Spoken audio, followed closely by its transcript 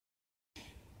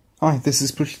Hi, this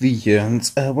is Lee here, and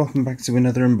welcome back to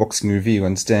another unboxing review.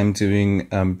 And today I'm doing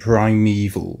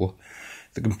Primeval,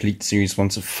 the complete series 1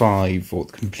 to 5, or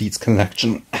the complete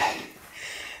collection. As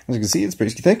you can see, it's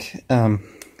pretty thick.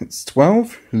 It's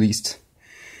 12, released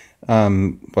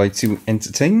by 2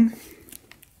 Entertain,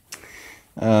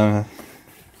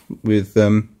 with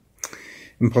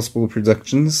Impossible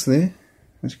Productions there,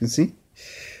 as you can see.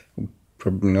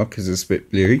 Probably not, because it's a bit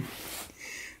blurry,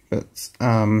 but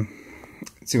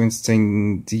 2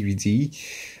 Entertain DVD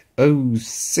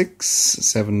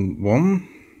 0671,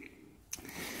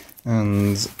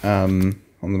 and on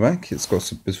the back it's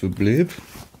got a bit of a blurb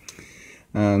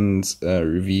and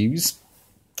reviews,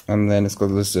 and then it's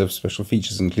got a list of special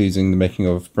features including the making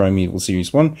of Primeval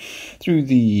Series 1 through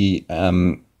the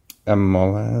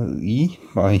Amolali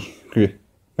by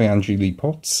Andrew Lee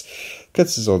Potts,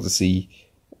 Cutters Odyssey,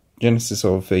 Genesis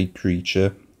of a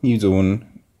Creature, New Dawn,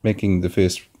 making the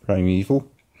first Primeval,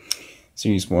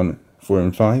 Series 1, 4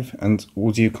 and 5, and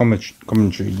audio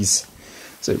commentaries.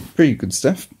 So, pretty good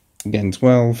stuff. Again,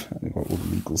 12, and you've got all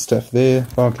the legal stuff there,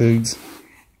 barcodes,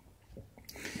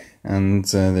 and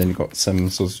then you've got some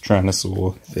sort of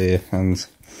Tyrannosaur there, and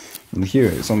the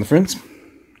heroes on the front.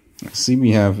 Let's see,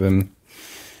 we have all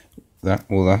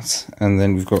that, and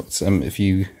then we've got a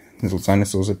few little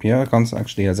dinosaurs up here. I can't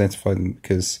actually identify them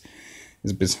because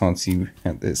it's a bit hard to see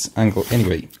at this angle.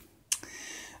 Anyway,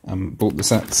 bought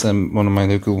this at one of my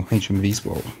local HMVs.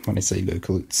 Well, when I say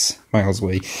local, it's miles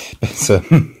away. But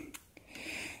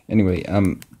anyway,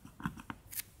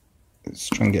 let's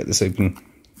try and get this open.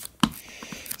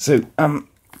 So,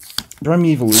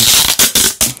 Primeval is...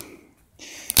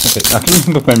 Okay, I can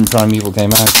remember when Primeval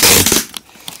came out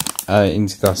in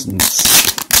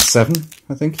 2007,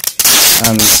 I think.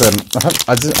 And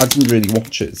I didn't really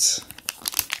watch it.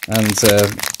 And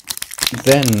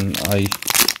then I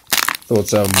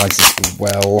thought I might as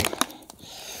well.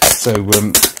 So,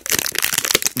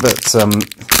 but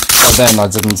by then I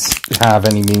didn't have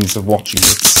any means of watching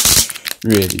it,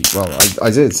 really. Well, I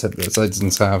did, but I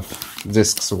didn't have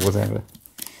discs or whatever.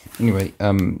 Anyway,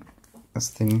 that's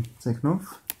the thing taken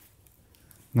off.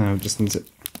 Now, just need to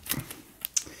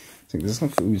take this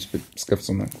off. Ooh, it's a bit scuffed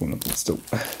on that corner, but still.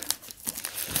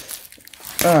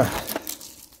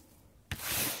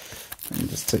 And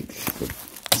just take the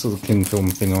sort of kin film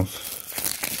thing off.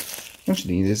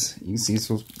 Actually, you can see a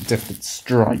sort of definite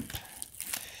stripe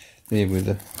there with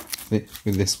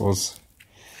this was.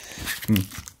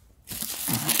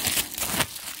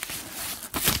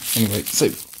 Anyway, so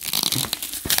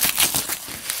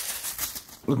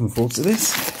looking forward to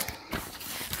this.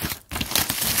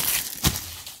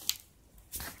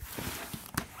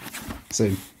 So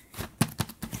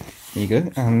there you go,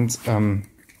 and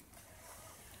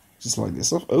just like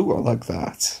this off. Oh, I like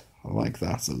that. I like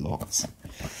that a lot.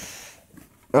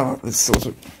 Oh, this sort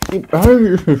of...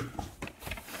 Oh!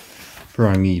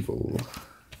 Primeval.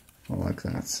 I like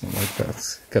that. I like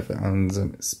that cover. And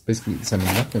it's basically the same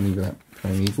back, only without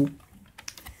Primeval.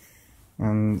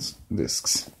 And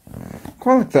discs.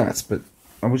 Quite like that, but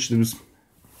I wish there was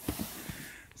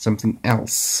something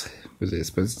else with this.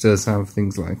 But it does have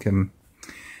things like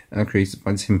created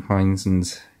by Tim Hines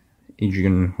and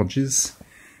Adrian Hodges.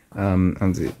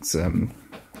 And it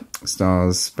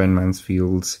stars Ben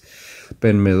Mansfield,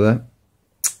 Ben Miller,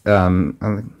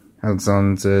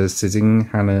 Alexander Siding,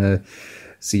 Hannah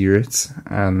Searett,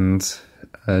 and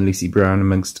Lucy Brown,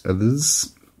 amongst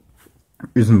others.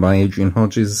 Written by Adrian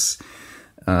Hodges,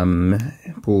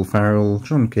 Paul Farrell,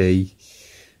 John Kay,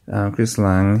 Chris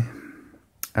Lang,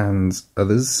 and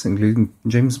others, including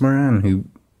James Moran, who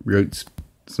wrote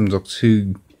some Doctor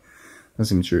Who, I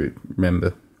seem to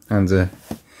remember, and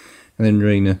then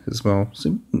Rainer as well.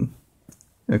 So,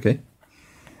 okay.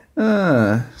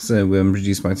 So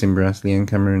produced by Tim Bradley and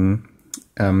Cameron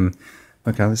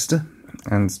McAllister,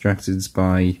 and directed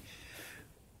by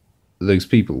those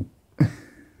people.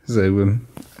 So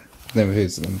never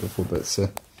heard of them before, but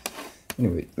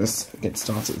anyway, let's get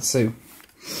started. So,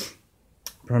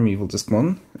 Primeval Disc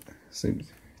 1. So,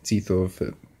 teeth of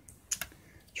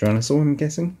Tyrannosaur, I'm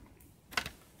guessing.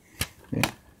 Yeah.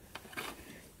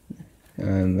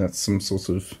 And that's some sort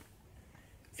of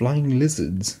flying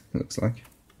lizard, it looks like.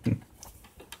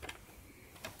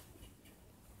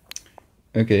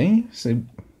 Okay, so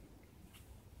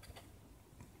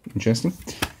interesting.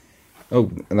 Oh,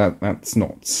 that's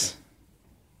not.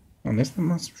 Unless that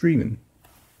must Freeman.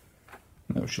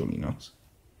 No, surely not.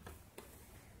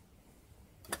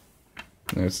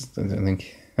 No, I don't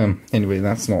think. Anyway,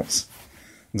 that's not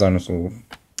dinosaur.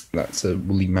 That's a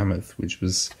woolly mammoth, which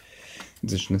was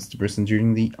indigenous to Britain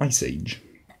during the Ice Age.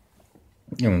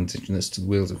 Indigenous to the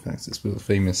Wales, in fact. It's world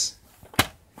famous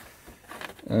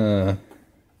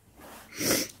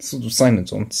sort of silent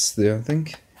taunts there, I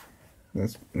think.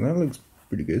 That looks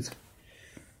pretty good.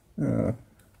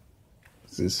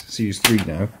 This is series 3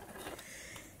 now.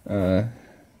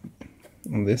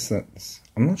 And this,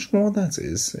 I'm not sure what that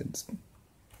is. It's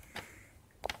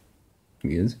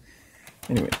weird.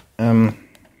 Anyway, I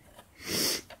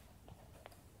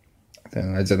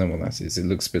don't know what that is. It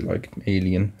looks a bit like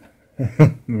Alien.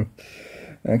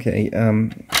 Okay,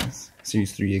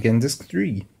 series 3 again, disc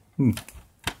 3.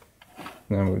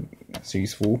 Now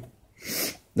series 4.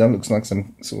 That looks like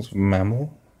some sort of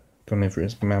mammal,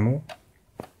 carnivorous mammal.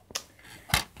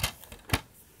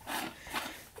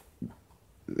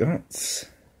 That's,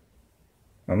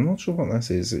 I'm not sure what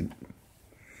that is.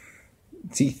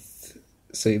 Teeth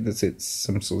say that it's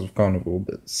some sort of carnivore,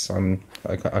 but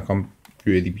I can't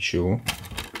really be sure.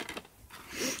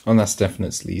 And that's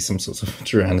definitely some sort of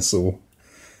tyrannosaur.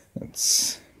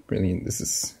 That's brilliant. This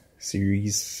is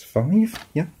series 5,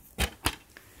 yeah.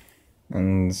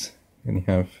 And then you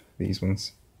have these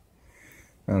ones.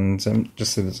 And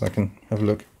just so that I can have a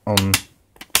look on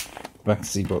the back to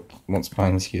see what's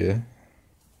behind here.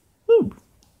 Ooh.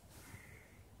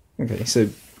 Okay, so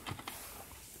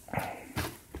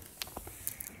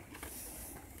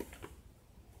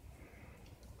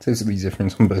totally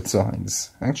different on both sides.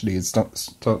 Actually, it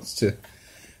starts to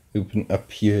open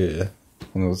up here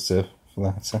in order to, for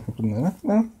that to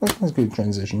happen. That's a good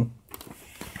transition.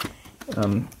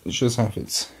 It shows how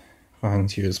it's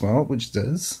behind here as well, which it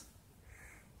does.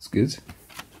 It's good.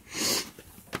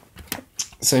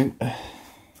 So,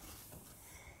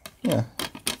 yeah.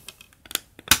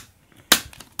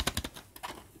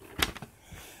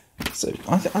 So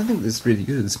I think this is really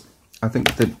good. I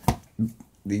think that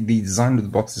the design of the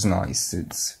box is nice.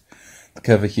 It's the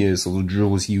cover here sort of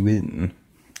draws you in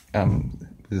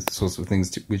with the sorts of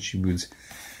things which you would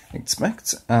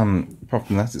expect. Apart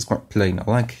from that, it's quite plain. I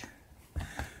like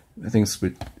things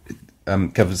with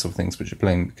covers of things which are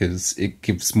plain because it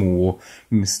gives more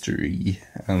mystery,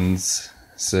 and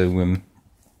so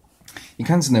you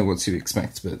kind of know what to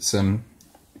expect, but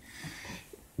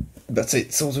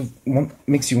it sort of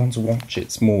makes you want to watch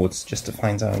it more just to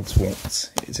find out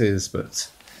what it is. But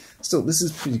still, this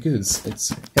is pretty good.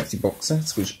 It's hefty box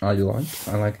sets, which I like.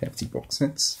 I like hefty box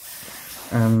sets,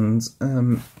 and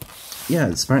yeah,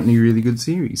 it's apparently a really good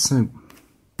series. So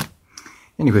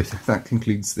anyway, that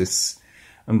concludes this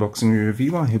unboxing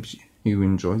review. I hope you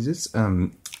enjoyed it.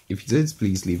 If you did,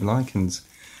 please leave a like and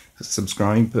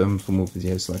subscribe for more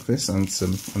videos like this, and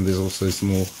there's also some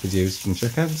more videos you can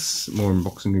check out, more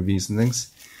unboxing reviews and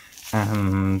things.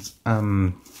 And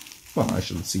well, I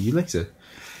shall see you later.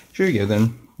 Cheerio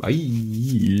then.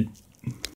 Bye.